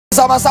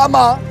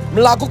bersama-sama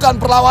melakukan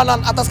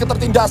perlawanan atas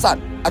ketertindasan,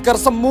 agar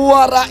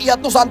semua rakyat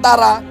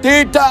Nusantara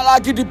tidak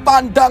lagi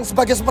dipandang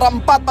sebagai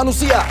seperempat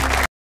manusia.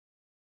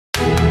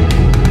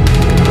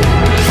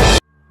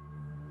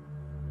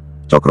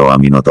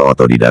 Tjokroaminoto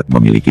otodidak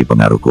memiliki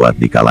pengaruh kuat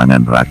di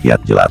kalangan rakyat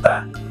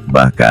jelata.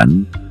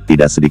 Bahkan,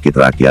 tidak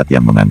sedikit rakyat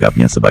yang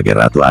menganggapnya sebagai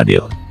ratu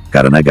adil,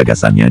 karena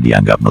gagasannya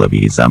dianggap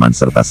melebihi zaman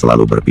serta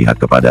selalu berpihak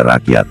kepada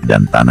rakyat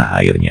dan tanah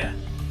airnya.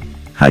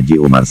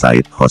 Haji Oemar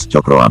H.O.S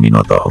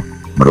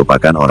Tjokroaminoto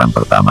merupakan orang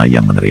pertama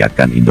yang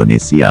meneriakkan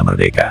Indonesia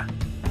merdeka.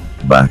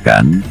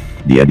 Bahkan,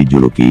 dia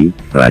dijuluki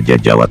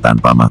Raja Jawa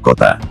Tanpa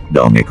Mahkota,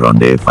 de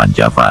Ongekronde van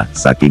Java,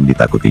 saking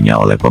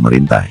ditakutinya oleh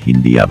pemerintah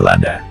Hindia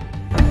Belanda.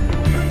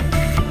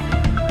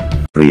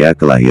 Pria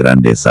kelahiran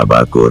Desa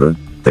Bakur,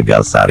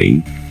 Tegal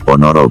Sari,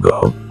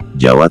 Ponorogo,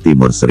 Jawa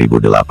Timur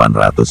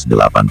 1883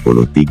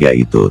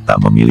 itu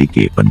tak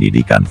memiliki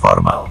pendidikan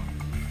formal.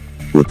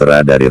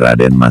 Putra dari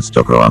Raden Mas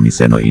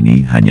Tjokroaminoto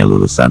ini hanya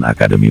lulusan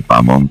Akademi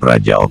Pamong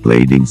Praja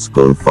Opleiding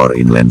School for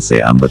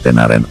Inlandse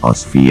Ambetenaren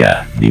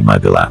Osvia di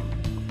Magelang.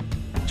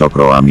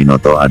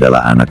 Tjokroaminoto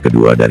adalah anak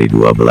kedua dari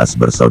 12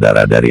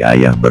 bersaudara dari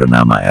ayah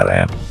bernama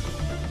R.M.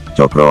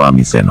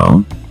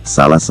 Tjokroaminoto,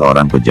 salah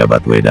seorang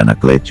pejabat Wedana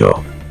Kleco,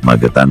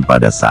 Magetan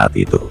pada saat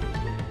itu.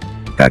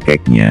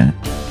 Kakeknya,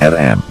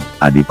 R.M.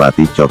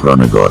 Adipati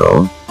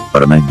Cokronegoro,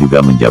 pernah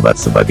juga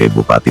menjabat sebagai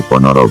Bupati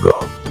Ponorogo.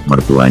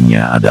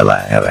 Mertuanya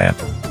adalah R.M.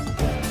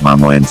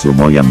 Mamoen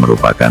Sumo yang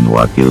merupakan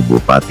wakil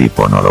Bupati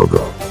Ponorogo.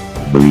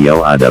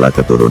 Beliau adalah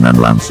keturunan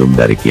langsung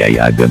dari Kiai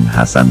Ageng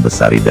Hasan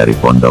Besari dari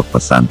Pondok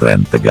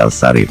Pesantren Tegal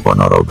Sari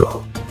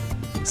Ponorogo.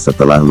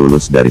 Setelah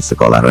lulus dari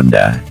sekolah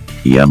rendah,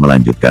 ia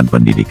melanjutkan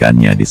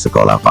pendidikannya di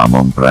Sekolah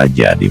Pamong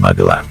Praja di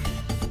Magelang.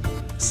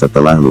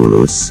 Setelah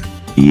lulus,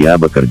 ia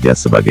bekerja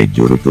sebagai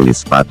juru tulis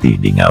patih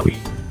di Ngawi.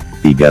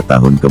 3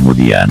 tahun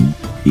kemudian,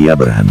 ia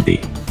berhenti.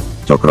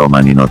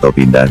 Tjokroaminoto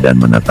pindah dan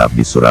menetap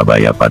di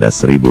Surabaya pada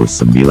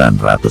 1906.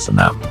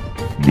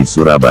 Di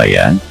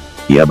Surabaya,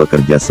 ia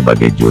bekerja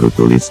sebagai juru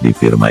tulis di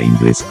firma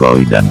Inggris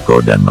Coy &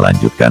 Co dan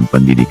melanjutkan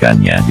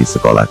pendidikannya di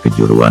Sekolah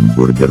Kejuruan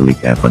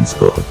Burgerlijk Even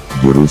School,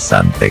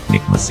 jurusan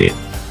teknik mesin.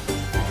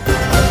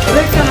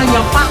 Mereka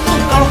hanya patuh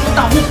kalau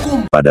kita hukum.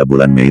 Pada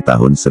bulan Mei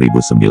tahun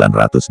 1912,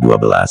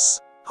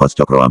 H.O.S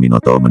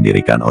Tjokroaminoto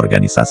mendirikan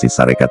organisasi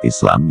Sarekat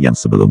Islam yang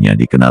sebelumnya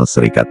dikenal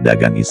Sarekat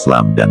Dagang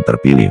Islam dan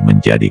terpilih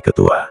menjadi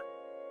ketua.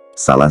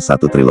 Salah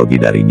satu trilogi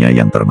darinya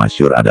yang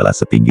termasyhur adalah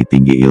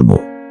Setinggi-tinggi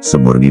Ilmu,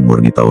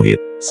 Semurni-murni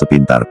Tauhid,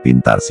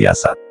 Sepintar-pintar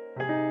Siasat.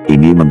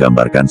 Ini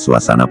menggambarkan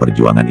suasana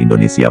perjuangan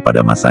Indonesia pada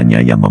masanya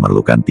yang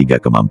memerlukan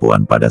 3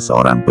 kemampuan pada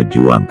seorang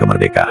pejuang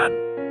kemerdekaan.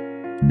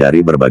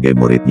 Dari berbagai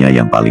muridnya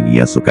yang paling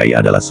ia sukai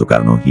adalah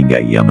Soekarno hingga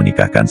ia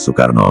menikahkan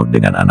Soekarno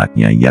dengan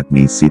anaknya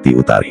yakni Siti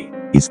Utari,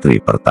 istri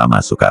pertama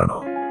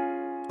Soekarno.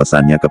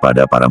 Pesannya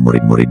kepada para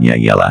murid-muridnya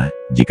ialah,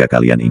 jika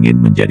kalian ingin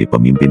menjadi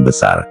pemimpin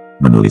besar,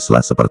 menulislah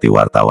seperti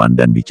wartawan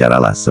dan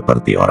bicaralah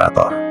seperti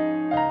orator.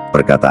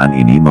 Perkataan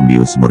ini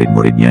membius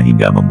murid-muridnya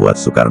hingga membuat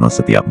Soekarno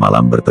setiap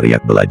malam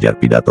berteriak belajar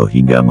pidato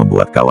hingga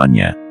membuat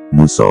kawannya,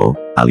 Muso,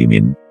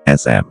 Alimin,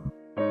 S.M.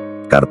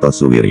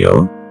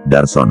 Kartosuwiryo,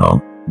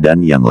 Darsono,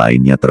 dan yang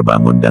lainnya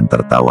terbangun dan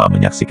tertawa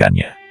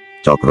menyaksikannya.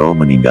 Tjokro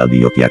meninggal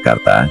di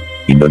Yogyakarta,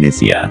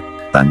 Indonesia,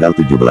 tanggal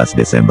 17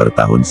 Desember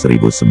tahun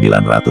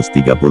 1934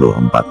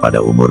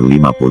 pada umur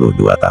 52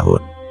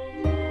 tahun.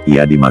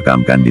 Ia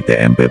dimakamkan di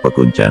TMP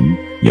Pekuncen,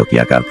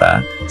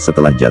 Yogyakarta,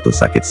 setelah jatuh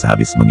sakit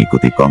sehabis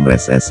mengikuti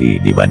Kongres SI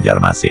di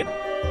Banjarmasin.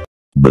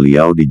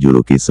 Beliau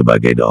dijuluki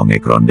sebagai de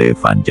Ongekronde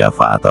van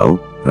Java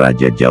atau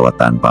Raja Jawa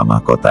Tanpa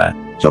Mahkota.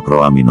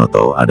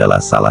 Tjokroaminoto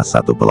adalah salah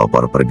satu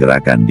pelopor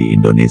pergerakan di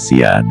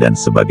Indonesia dan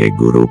sebagai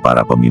guru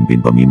para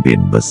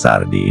pemimpin-pemimpin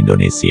besar di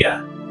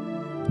Indonesia.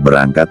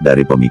 Berangkat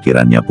dari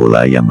pemikirannya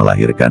pula yang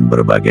melahirkan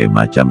berbagai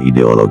macam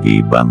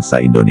ideologi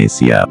bangsa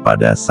Indonesia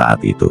pada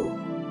saat itu.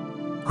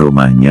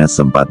 Rumahnya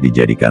sempat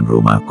dijadikan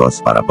rumah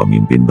kos para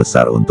pemimpin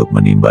besar untuk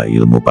menimba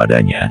ilmu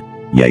padanya,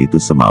 yaitu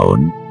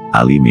Semaun,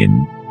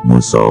 Alimin,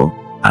 Muso,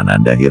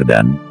 Ananda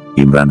Hirdan,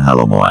 Imran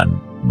Halomoan,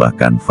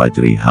 bahkan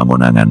Fajri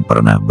Hamonangan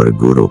pernah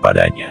berguru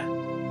padanya.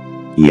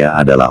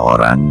 Ia adalah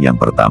orang yang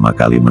pertama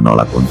kali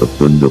menolak untuk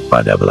tunduk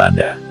pada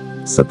Belanda.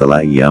 Setelah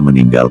ia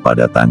meninggal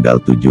pada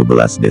tanggal 17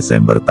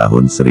 Desember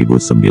tahun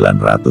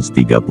 1934,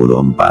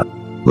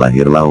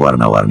 lahirlah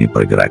warna-warni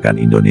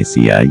pergerakan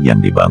Indonesia yang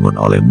dibangun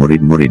oleh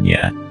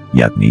murid-muridnya,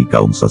 yakni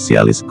kaum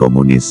sosialis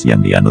komunis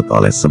yang dianut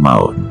oleh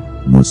Semaun,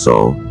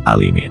 Muso,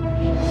 Alimin.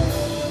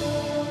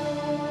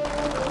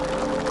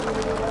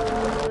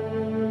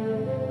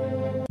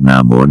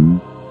 Namun,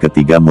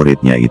 ketiga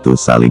muridnya itu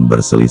saling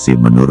berselisih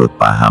menurut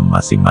paham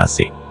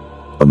masing-masing.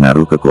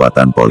 Pengaruh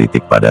kekuatan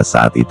politik pada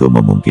saat itu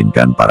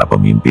memungkinkan para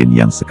pemimpin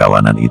yang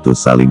sekawanan itu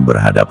saling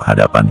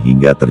berhadap-hadapan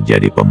hingga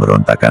terjadi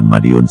pemberontakan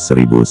Madiun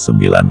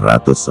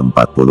 1948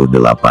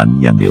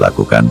 yang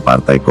dilakukan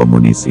Partai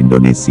Komunis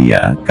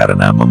Indonesia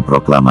karena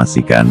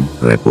memproklamasikan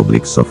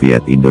Republik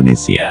Soviet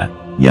Indonesia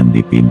yang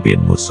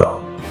dipimpin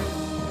Muso.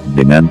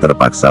 Dengan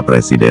terpaksa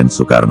Presiden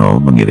Soekarno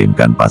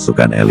mengirimkan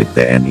pasukan elit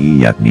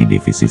TNI yakni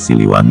Divisi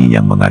Siliwangi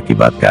yang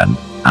mengakibatkan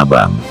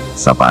Abang,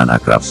 sapaan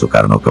akrab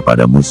Soekarno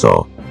kepada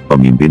Musso,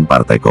 pemimpin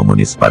Partai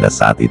Komunis pada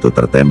saat itu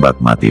tertembak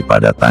mati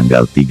pada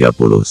tanggal 31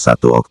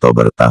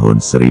 Oktober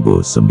tahun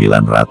 1948.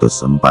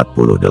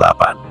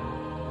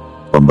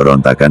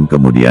 Pemberontakan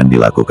kemudian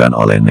dilakukan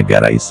oleh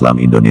Negara Islam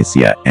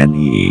Indonesia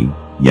 (NII)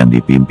 yang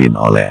dipimpin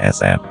oleh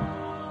SM.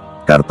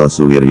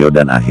 Kartosuwiryo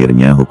dan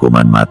akhirnya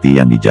hukuman mati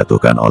yang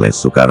dijatuhkan oleh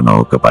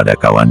Soekarno kepada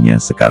kawannya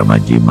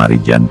Sekarmaji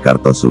Marijan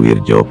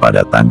Kartosuwirjo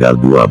pada tanggal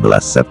 12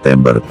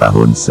 September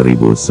tahun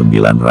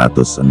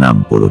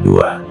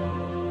 1962.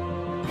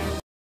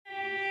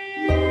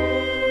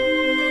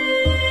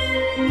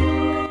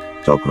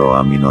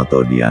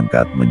 Tjokroaminoto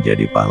diangkat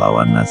menjadi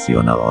pahlawan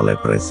nasional oleh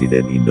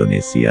Presiden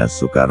Indonesia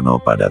Soekarno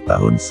pada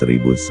tahun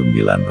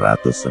 1961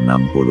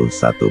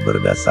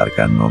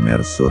 berdasarkan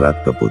nomor surat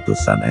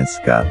keputusan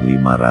SK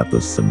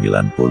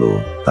 590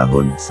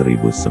 tahun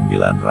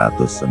 1961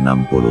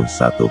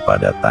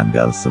 pada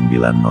tanggal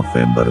 9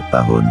 November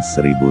tahun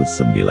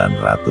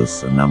 1961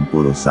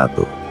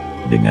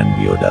 dengan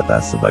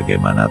biodata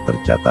sebagaimana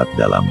tercatat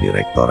dalam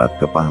Direktorat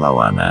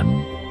Kepahlawanan,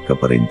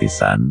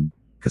 Keperintisan,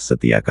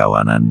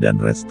 Kesetiakawanan dan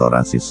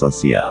Restorasi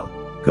Sosial,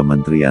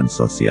 Kementerian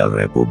Sosial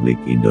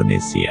Republik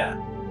Indonesia.